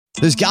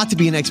There's got to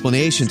be an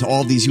explanation to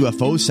all of these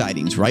UFO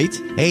sightings, right?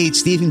 Hey,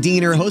 it's Stephen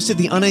Diener, host of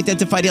the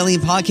Unidentified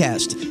Alien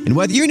Podcast. And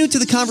whether you're new to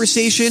the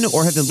conversation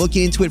or have been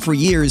looking into it for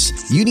years,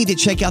 you need to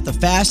check out the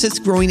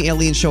fastest growing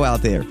alien show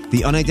out there,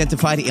 the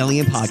Unidentified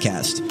Alien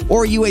Podcast,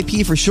 or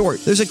UAP for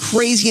short. There's a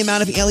crazy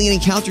amount of alien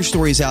encounter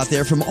stories out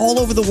there from all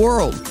over the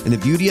world. And the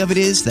beauty of it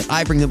is that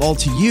I bring them all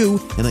to you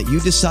and let you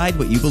decide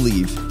what you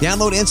believe.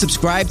 Download and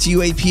subscribe to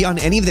UAP on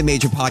any of the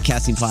major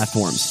podcasting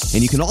platforms.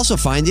 And you can also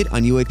find it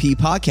on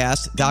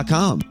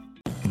UAPpodcast.com.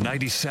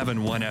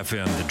 97.1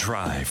 FM The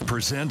Drive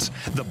presents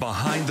the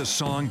Behind the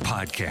Song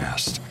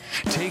podcast,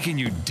 taking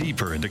you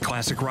deeper into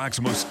classic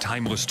rock's most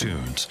timeless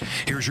tunes.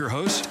 Here's your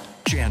host,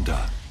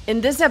 Janda.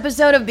 In this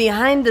episode of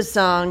Behind the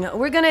Song,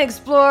 we're going to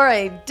explore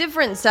a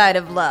different side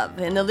of love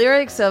in the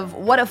lyrics of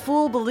What a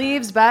Fool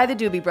Believes by the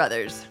Doobie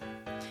Brothers.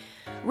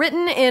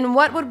 Written in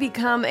what would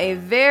become a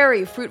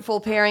very fruitful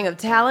pairing of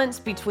talents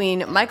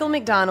between Michael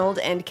McDonald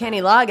and Kenny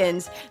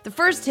Loggins, the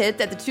first hit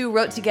that the two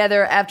wrote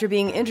together after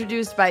being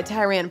introduced by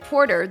Tyran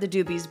Porter, the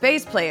Doobies'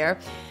 bass player,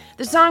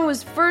 the song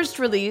was first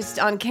released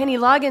on Kenny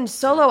Loggins'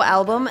 solo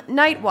album,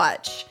 Night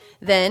Watch,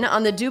 then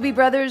on the Doobie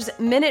Brothers'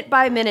 Minute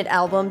by Minute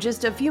album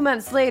just a few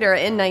months later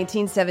in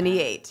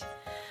 1978.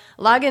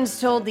 Loggins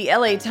told the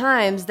LA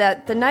Times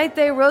that the night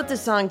they wrote the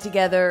song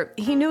together,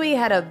 he knew he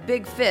had a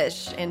big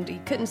fish and he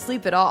couldn't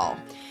sleep at all.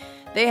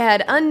 They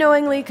had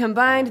unknowingly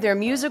combined their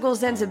musical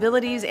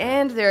sensibilities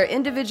and their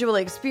individual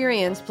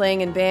experience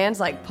playing in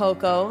bands like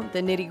Poco,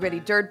 the Nitty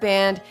Gritty Dirt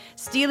Band,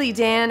 Steely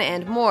Dan,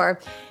 and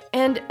more,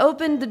 and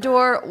opened the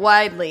door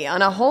widely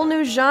on a whole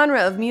new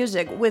genre of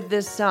music with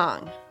this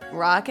song,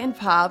 rock and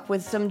pop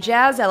with some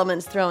jazz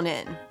elements thrown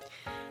in.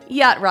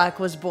 Yacht rock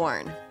was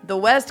born, the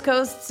West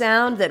Coast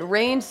sound that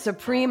reigned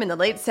supreme in the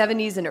late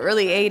 70s and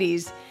early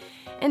 80s,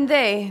 and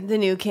they, the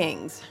new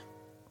kings.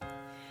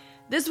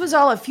 This was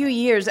all a few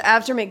years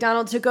after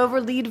McDonald took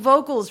over lead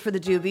vocals for the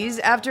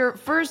Doobies after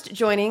first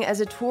joining as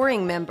a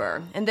touring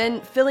member, and then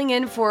filling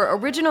in for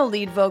original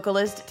lead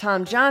vocalist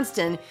Tom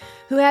Johnston,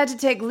 who had to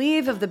take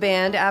leave of the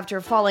band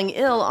after falling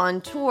ill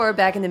on tour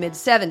back in the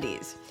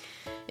mid-70s.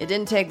 It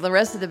didn't take the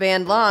rest of the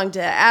band long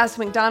to ask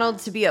McDonald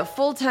to be a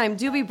full-time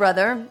Doobie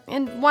Brother,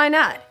 and why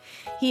not?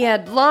 He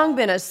had long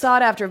been a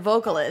sought-after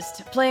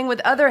vocalist, playing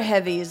with other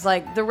heavies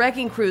like the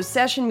Wrecking Crew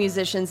session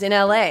musicians in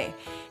LA,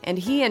 and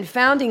he and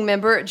founding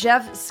member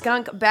Jeff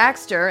Skunk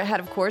Baxter had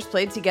of course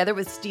played together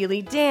with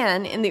Steely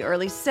Dan in the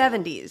early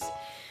 70s.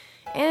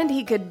 And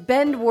he could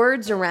bend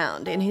words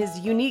around in his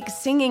unique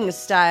singing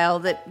style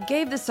that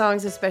gave the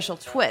songs a special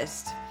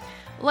twist,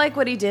 like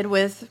what he did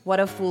with What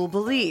a Fool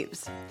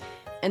Believes.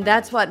 And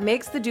that's what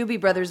makes the Doobie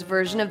Brothers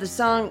version of the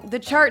song the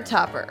chart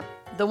topper,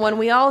 the one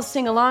we all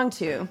sing along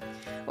to,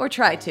 or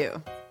try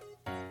to.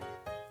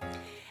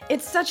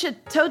 It's such a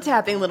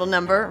toe-tapping little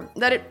number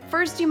that at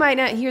first you might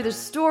not hear the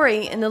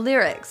story in the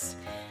lyrics.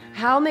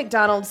 How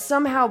McDonald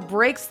somehow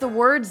breaks the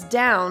words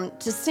down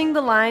to sing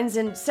the lines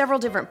in several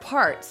different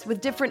parts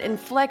with different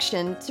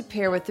inflection to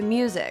pair with the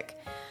music.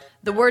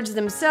 The words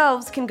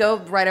themselves can go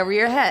right over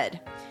your head.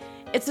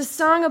 It's a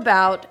song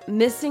about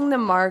missing the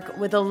mark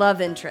with a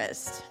love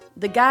interest.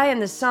 The guy in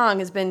the song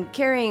has been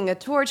carrying a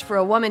torch for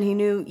a woman he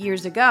knew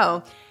years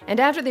ago, and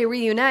after they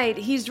reunite,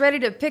 he's ready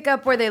to pick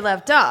up where they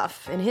left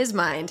off, in his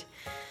mind.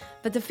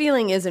 But the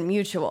feeling isn't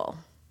mutual.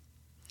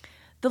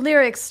 The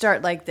lyrics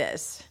start like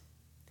this.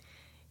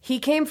 He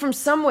came from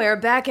somewhere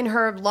back in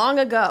her long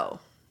ago.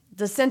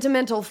 The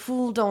sentimental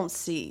fool don't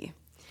see.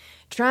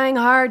 Trying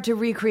hard to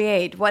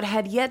recreate what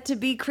had yet to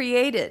be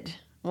created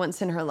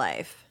once in her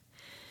life.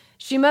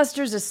 She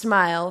musters a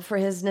smile for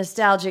his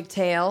nostalgic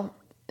tale,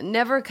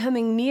 never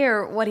coming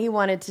near what he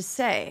wanted to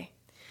say,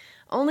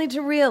 only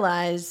to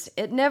realize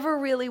it never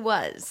really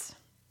was.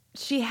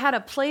 She had a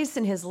place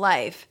in his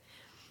life.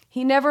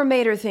 He never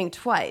made her think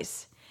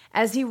twice,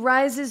 as he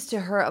rises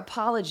to her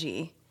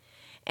apology.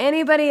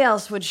 Anybody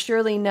else would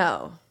surely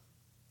know.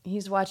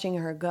 He's watching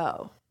her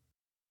go.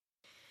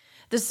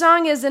 The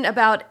song isn't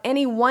about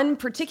any one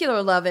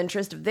particular love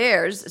interest of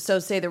theirs, so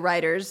say the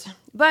writers,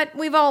 but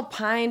we've all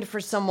pined for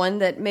someone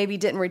that maybe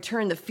didn't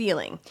return the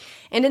feeling.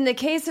 And in the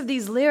case of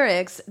these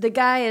lyrics, the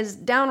guy is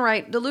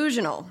downright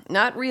delusional,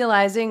 not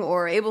realizing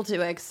or able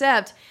to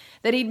accept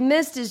that he'd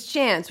missed his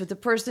chance with the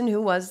person who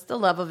was the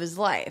love of his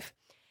life.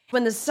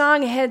 When the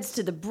song heads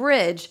to the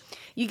bridge,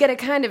 you get a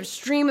kind of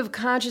stream of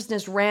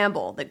consciousness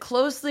ramble that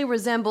closely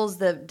resembles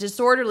the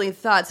disorderly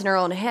thoughts in our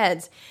own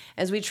heads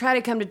as we try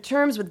to come to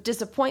terms with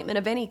disappointment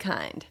of any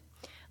kind,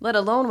 let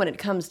alone when it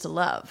comes to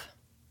love.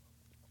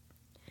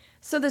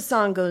 So the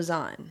song goes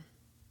on.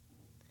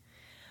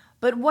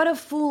 But what a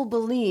fool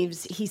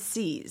believes he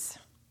sees.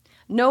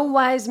 No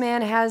wise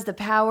man has the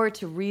power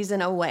to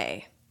reason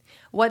away.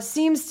 What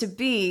seems to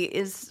be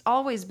is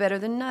always better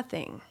than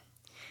nothing.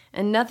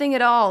 And nothing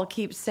at all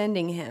keeps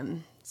sending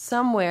him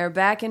somewhere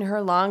back in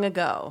her long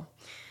ago,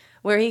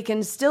 where he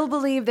can still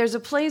believe there's a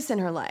place in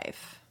her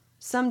life.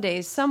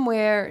 Someday,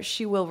 somewhere,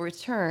 she will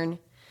return.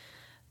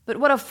 But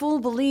what a fool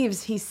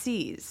believes he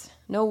sees.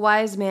 No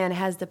wise man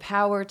has the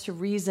power to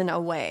reason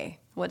away.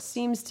 What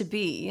seems to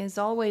be is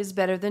always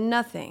better than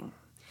nothing.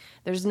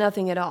 there's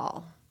nothing at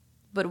all.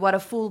 But what a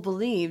fool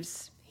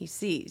believes, he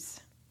sees.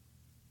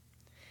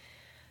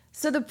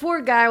 So the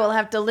poor guy will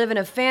have to live in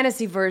a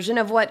fantasy version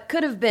of what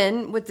could have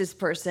been with this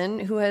person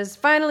who has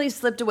finally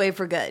slipped away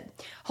for good,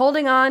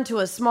 holding on to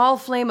a small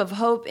flame of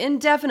hope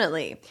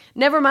indefinitely.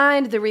 Never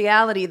mind the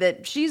reality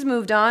that she's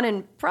moved on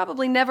and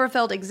probably never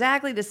felt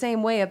exactly the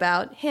same way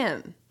about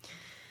him.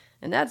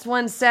 And that's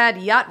one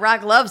sad yacht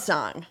rock love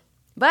song.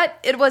 But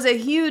it was a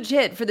huge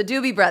hit for the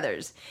Doobie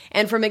Brothers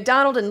and for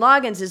MacDonald and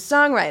Loggins as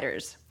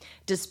songwriters.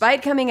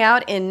 Despite coming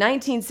out in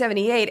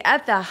 1978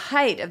 at the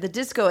height of the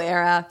disco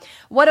era,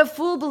 What a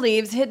Fool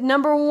Believes hit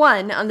number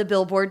 1 on the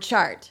Billboard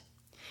chart.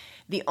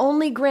 The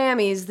only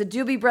Grammys the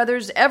Doobie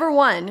Brothers ever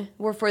won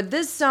were for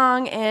this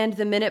song and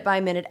the Minute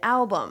by Minute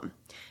album.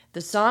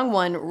 The song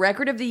won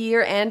Record of the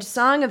Year and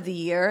Song of the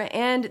Year,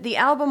 and the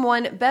album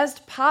won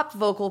Best Pop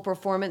Vocal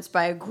Performance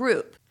by a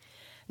Group.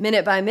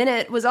 Minute by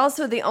Minute was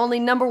also the only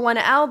number 1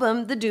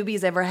 album the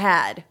Doobies ever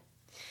had.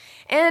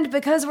 And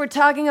because we're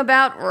talking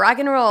about rock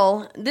and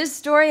roll, this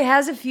story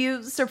has a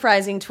few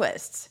surprising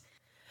twists.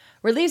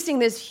 Releasing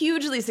this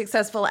hugely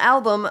successful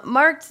album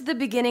marked the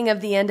beginning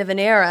of the end of an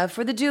era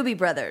for the Doobie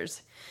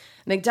Brothers.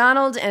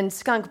 MacDonald and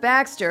Skunk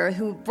Baxter,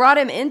 who brought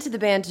him into the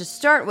band to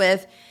start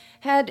with,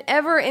 had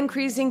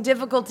ever-increasing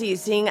difficulty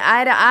seeing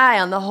eye to eye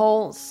on the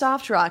whole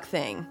soft rock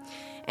thing.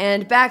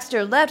 And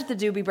Baxter left the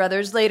Doobie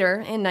Brothers later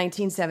in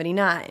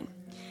 1979.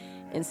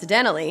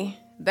 Incidentally,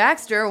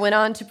 Baxter went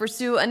on to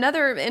pursue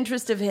another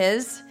interest of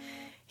his.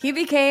 He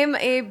became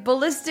a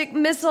ballistic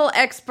missile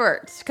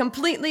expert,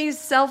 completely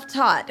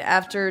self-taught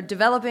after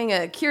developing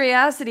a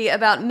curiosity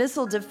about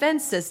missile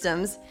defense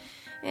systems,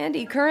 and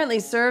he currently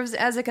serves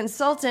as a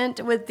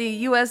consultant with the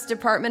U.S.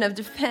 Department of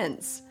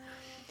Defense.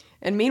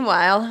 And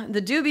meanwhile,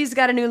 the Doobies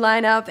got a new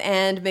lineup,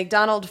 and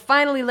MacDonald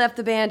finally left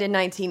the band in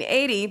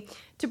 1980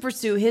 to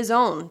pursue his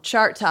own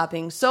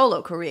chart-topping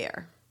solo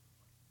career.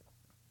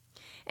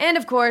 And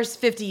of course,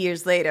 50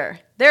 years later,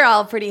 they're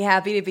all pretty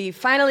happy to be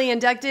finally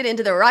inducted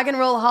into the Rock and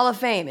Roll Hall of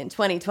Fame in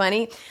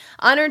 2020,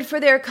 honored for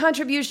their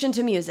contribution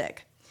to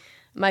music.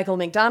 Michael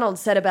McDonald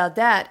said about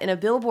that in a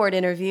Billboard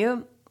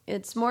interview,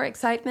 "It's more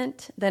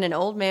excitement than an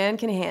old man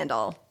can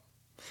handle."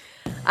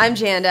 I'm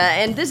Janda,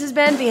 and this has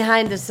been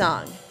Behind the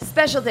Song.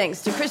 Special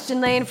thanks to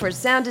Christian Lane for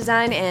sound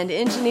design and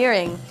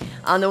engineering.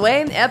 On the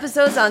way,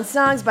 episodes on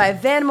songs by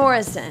Van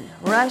Morrison,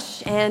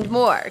 Rush, and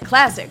more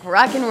classic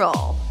rock and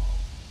roll.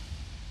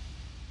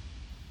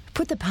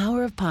 Put the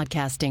power of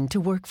podcasting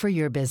to work for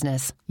your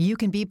business. You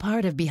can be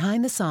part of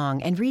Behind the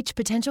Song and reach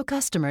potential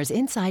customers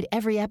inside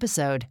every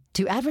episode.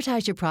 To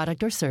advertise your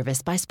product or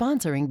service by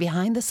sponsoring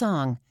Behind the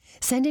Song,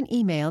 send an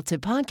email to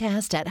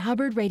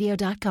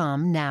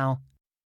podcast@hubbardradio.com now.